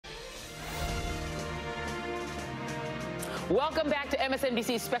Welcome back to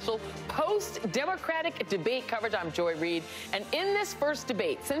MSNBC's special post-Democratic debate coverage. I'm Reid. And in this first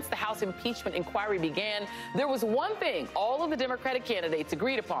debate, since the House impeachment inquiry began, there was one thing all of the Democratic candidates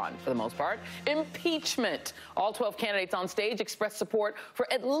agreed upon, for the most part: impeachment. All 12 candidates on stage expressed support for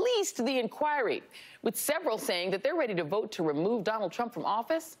at least the inquiry, with several saying that they're ready to vote to remove Donald Trump from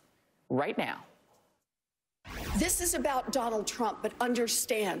office right now. This is about Donald Trump, but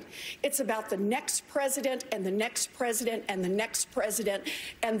understand, it's about the next president and the next president and the next president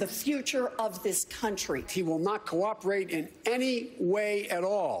and the future of this country. He will not cooperate in any way at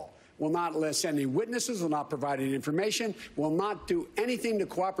all. Will not list any witnesses, will not provide any information, will not do anything to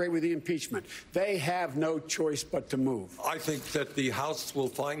cooperate with the impeachment. They have no choice but to move. I think that the House will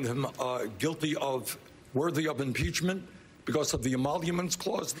find him worthy of impeachment because of the emoluments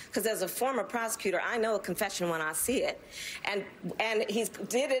clause. Because as a former prosecutor, I know a confession when I see it, and he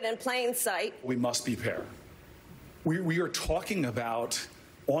did it in plain sight. We must be fair. We are talking about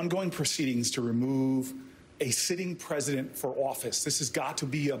ongoing proceedings to remove a sitting president for office. This has got to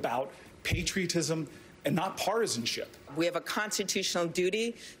be about patriotism and not partisanship. We have a constitutional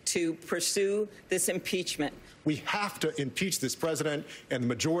duty to pursue this impeachment. We have to impeach this president, and the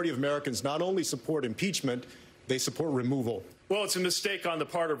majority of Americans not only support impeachment, they support removal. Well, it's a mistake on the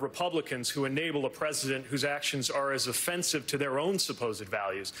part of Republicans who enable a president whose actions are as offensive to their own supposed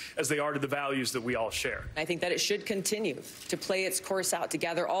values as they are to the values that we all share. I think that it should continue to play its course out, to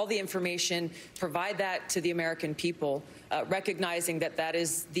gather all the information, provide that to the American people, recognizing that that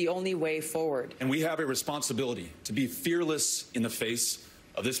is the only way forward. And we have a responsibility to be fearless in the face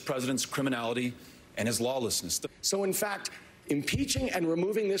of this president's criminality and his lawlessness. So, in fact, impeaching and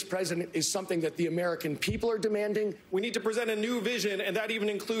removing this president is something that the American people are demanding. We need to present a new vision, and that even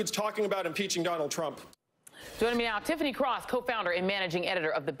includes talking about impeaching Donald Trump. Joining me now, Tiffany Cross, co-founder and managing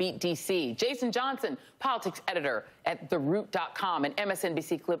editor of The Beat DC. Jason Johnson, politics editor at TheRoot.com and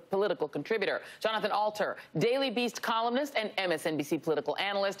MSNBC political contributor. Jonathan Alter, Daily Beast columnist and MSNBC political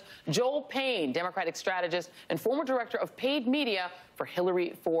analyst. Joel Payne, Democratic strategist and former director of paid media for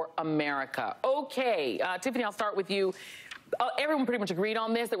Hillary for America. Okay, Tiffany, I'll start with you. Everyone pretty much agreed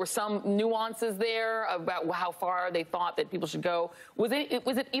on this. There were some nuances there about how far they thought that people should go. Was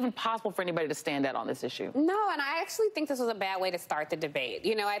it even possible for anybody to stand out on this issue? No, and I actually think this was a bad way to start the debate.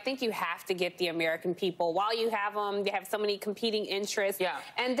 You know, I think you have to get the American people. While you have them, they have so many competing interests. Yeah.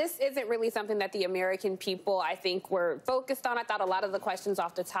 And this isn't really something that the American people, I think, were focused on. I thought a lot of the questions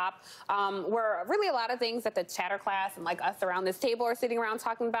off the top were really a lot of things that the chatter class and like us around this table are sitting around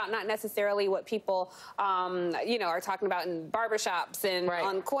talking about, not necessarily what people, you know, are talking about in barbershops and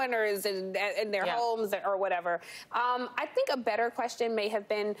on corners and in their homes or whatever. I think a better question may have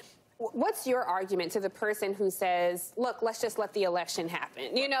been, what's your argument to the person who says, look, let's just let the election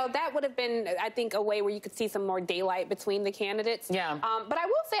happen? You know, that would have been, I think, a way where you could see some more daylight between the candidates. Yeah. But I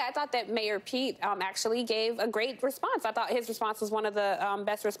will say, I thought that Mayor Pete actually gave a great response. I thought his response was one of the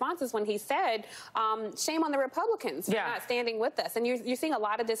best responses when he said, shame on the Republicans for not standing with us. And you're seeing a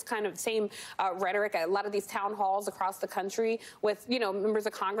lot of this kind of same rhetoric at a lot of these town halls across the country with, you know, members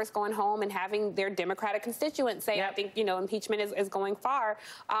of Congress going home and having their Democratic constituents say, I think, you know, impeachment is going far.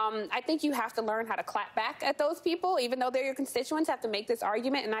 I think you have to learn how to clap back at those people, even though they're your constituents, have to make this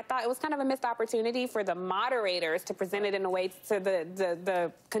argument. And I thought it was kind of a missed opportunity for the moderators to present it in a way to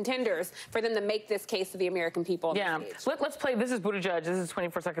the contenders, for them to make this case to the American people. Yeah. Let's play. This is Buttigieg. This is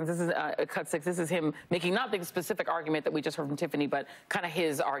 24 seconds. This is cut 6. This is him making not the specific argument that we just heard from Tiffany, but kind of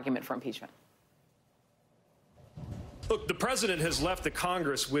his argument for impeachment. Look, the president has left the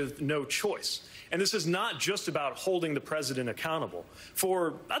Congress with no choice. And this is not just about holding the president accountable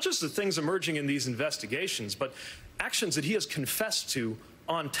for not just the things emerging in these investigations, but actions that he has confessed to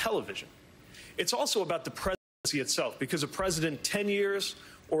on television. It's also about the presidency itself, because a president 10 years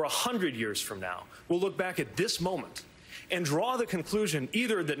or 100 years from now will look back at this moment and draw the conclusion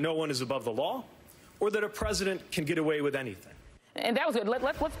either that no one is above the law or that a president can get away with anything. And that was good.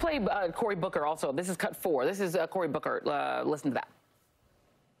 Let's play Cory Booker also. This is cut 4. This is Cory Booker. Listen to that.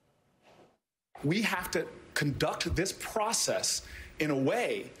 We have to conduct this process in a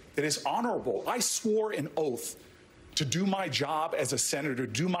way that is honorable. I swore an oath to do my job as a senator,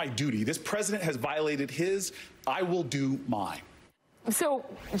 do my duty. This president has violated his. I will do mine. So,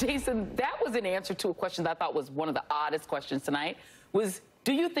 Jason, that was an answer to a question that I thought was one of the oddest questions tonight, was,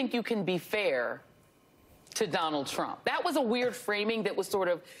 do you think you can be fair to Donald Trump? That was a weird framing that was sort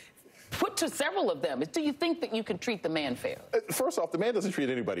of put to several of them is, do you think that you can treat the man fair? First off, the man doesn't treat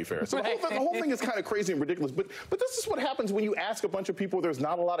anybody fair. So Right. the whole thing is kind of crazy and ridiculous. But this is what happens when you ask a bunch of people there's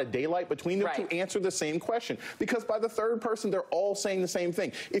not a lot of daylight between them Right. to answer the same question. Because by the third person, they're all saying the same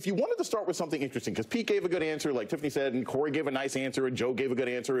thing. If you wanted to start with something interesting, because Pete gave a good answer, like Tiffany said, and Corey gave a nice answer, and Joe gave a good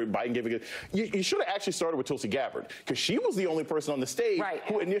answer, and Biden gave a good... You should have actually started with Tulsi Gabbard, because she was the only person on the stage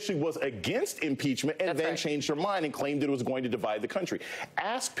who initially was against impeachment and then changed her mind and claimed that it was going to divide the country.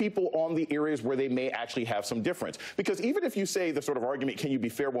 Ask people on the areas where they may actually have some difference. Because even if you say the sort of argument, can you be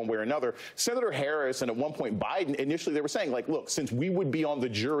fair one way or another, Senator Harris and at one point Biden, initially they were saying, like, look, since we would be on the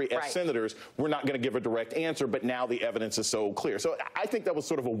jury as senators, we're not going to give a direct answer, but now the evidence is so clear. So I think that was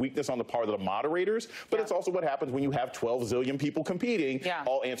sort of a weakness on the part of the moderators, but it's also what happens when you have 12 zillion people competing,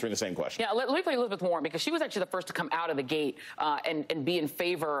 all answering the same question. Yeah, let me play Elizabeth Warren, because she was actually the first to come out of the gate and be in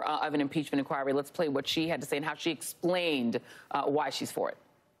favor of an impeachment inquiry. Let's play what she had to say and how she explained why she's for it.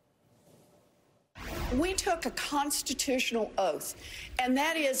 We took a constitutional oath, and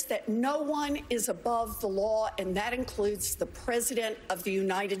that is that no one is above the law, and that includes the President of the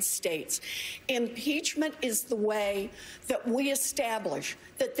United States. Impeachment is the way that we establish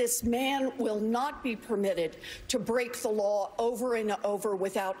that this man will not be permitted to break the law over and over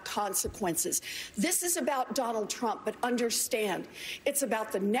without consequences. This is about Donald Trump, but understand, it's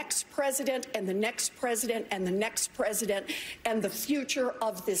about the next president and the next president and the next president and the future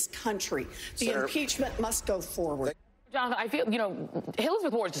of this country. The impeachment must go forward. Jonathan, I feel,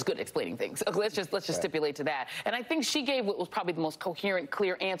 Elizabeth Warren is just good at explaining things. Let's just stipulate to that. And I think she gave what was probably the most coherent,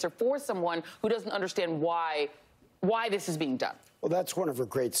 clear answer for someone who doesn't understand why this is being done. Well, that's one of her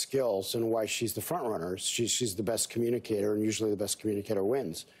great skills and why she's the front runner. She's the best communicator, and usually the best communicator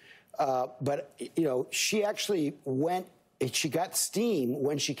wins. But, she actually she got steam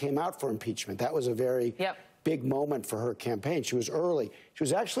when she came out for impeachment. That was a very big moment for her campaign. She was early. She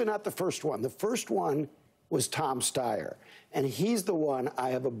was actually not the first one. The first one was Tom Steyer, and he's the one I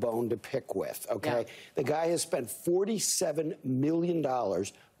have a bone to pick with, okay? The guy has spent $47 million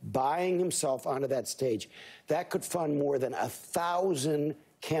buying himself onto that stage. That could fund more than 1,000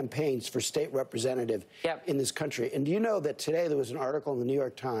 campaigns for state representative in this country. And do you know that today there was an article in the New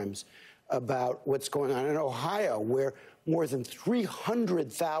York Times about what's going on in Ohio, where more than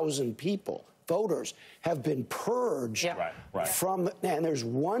 300,000 people, voters, have been purged from, and there's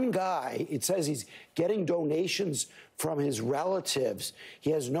one guy, it says he's getting donations from his relatives.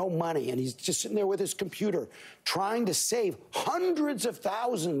 He has no money, and he's just sitting there with his computer trying to save hundreds of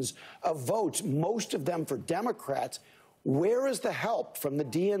thousands of votes, most of them for Democrats. Where is the help from the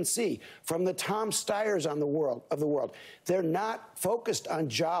DNC, from the Tom Steyers of the world? They're not focused on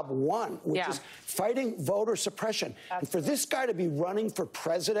job one, which is fighting voter suppression. And for this guy to be running for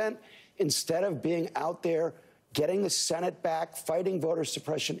president instead of being out there getting the Senate back, fighting voter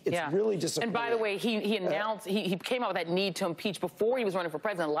suppression, it's really disappointing. And by the way, he announced, he came out with that need to impeach before he was running for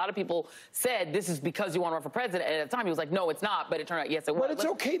president. A lot of people said, this is because you want to run for president. And at the time, he was like, no, it's not. But it turned out, yes, it was. But it's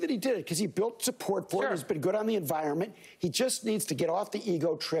okay that he did it, because he built support for it. He's been good on the environment. He just needs to get off the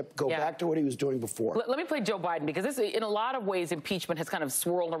ego trip, go back to what he was doing before. Let me play Joe Biden, because this, in a lot of ways, impeachment has kind of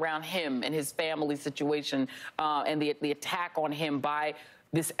swirled around him and his family situation and the attack on him by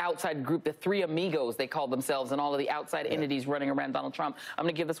this outside group, the Three Amigos, they call themselves, and all of the outside entities running around Donald Trump. I'm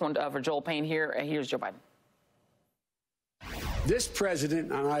going to give this one for Joel Payne here. Here's Joe Biden. This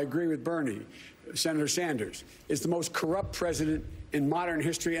president, and I agree with Bernie, Senator Sanders, is the most corrupt president in modern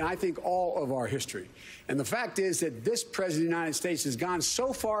history, and I think all of our history. And the fact is that this president of the United States has gone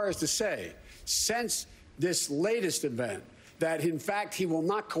so far as to say, since this latest event, that in fact he will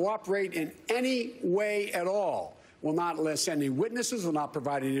not cooperate in any way at all, will not send any witnesses, will not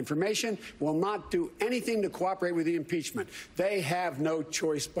provide any information, will not do anything to cooperate with the impeachment. They have no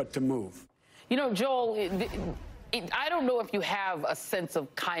choice but to move. Joel, I don't know if you have a sense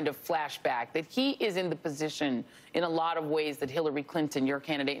of kind of flashback that he is in the position in a lot of ways that Hillary Clinton, your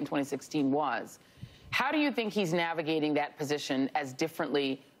candidate in 2016, was. How do you think he's navigating that position as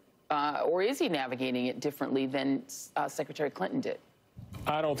differently, or is he navigating it differently than Secretary Clinton did?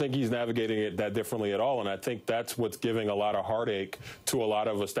 I don't think he's navigating it that differently at all, and I think that's what's giving a lot of heartache to a lot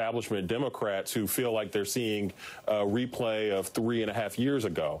of establishment Democrats who feel like they're seeing a replay of 3.5 years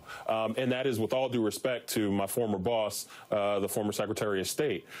ago. And that is with all due respect to my former boss, the former Secretary of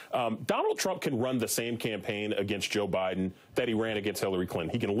State. Donald Trump can run the same campaign against Joe Biden that he ran against Hillary Clinton.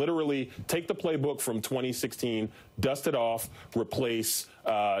 He can literally take the playbook from 2016, dust it off, replace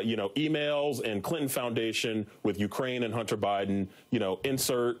emails and Clinton Foundation with Ukraine and Hunter Biden,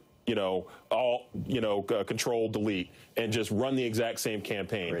 insert control, delete, and just run the exact same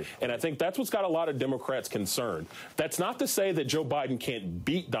campaign. Great. And I think that's what's got a lot of Democrats concerned. That's not to say that Joe Biden can't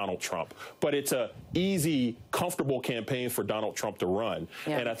beat Donald Trump, but it's a easy, comfortable campaign for Donald Trump to run.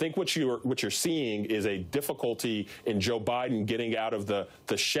 Yeah. And I think what you're seeing is a difficulty in Joe Biden getting out of the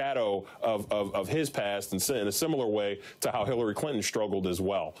shadow of his past, and in a similar way to how Hillary Clinton struggled as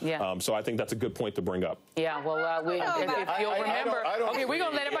well. Yeah. So I think that's a good point to bring up. Yeah. Well, if you'll remember, okay, we're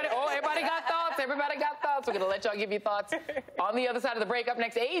gonna let everybody. Oh, everybody got thoughts. Everybody got thoughts. We're gonna let y'all give you thoughts on the other side of the break. Up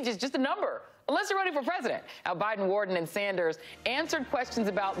next, age is just a number, unless you're running for president. How Biden, Warden, and Sanders answered questions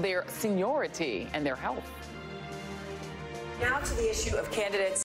about their seniority and their health. Now to the issue of candidates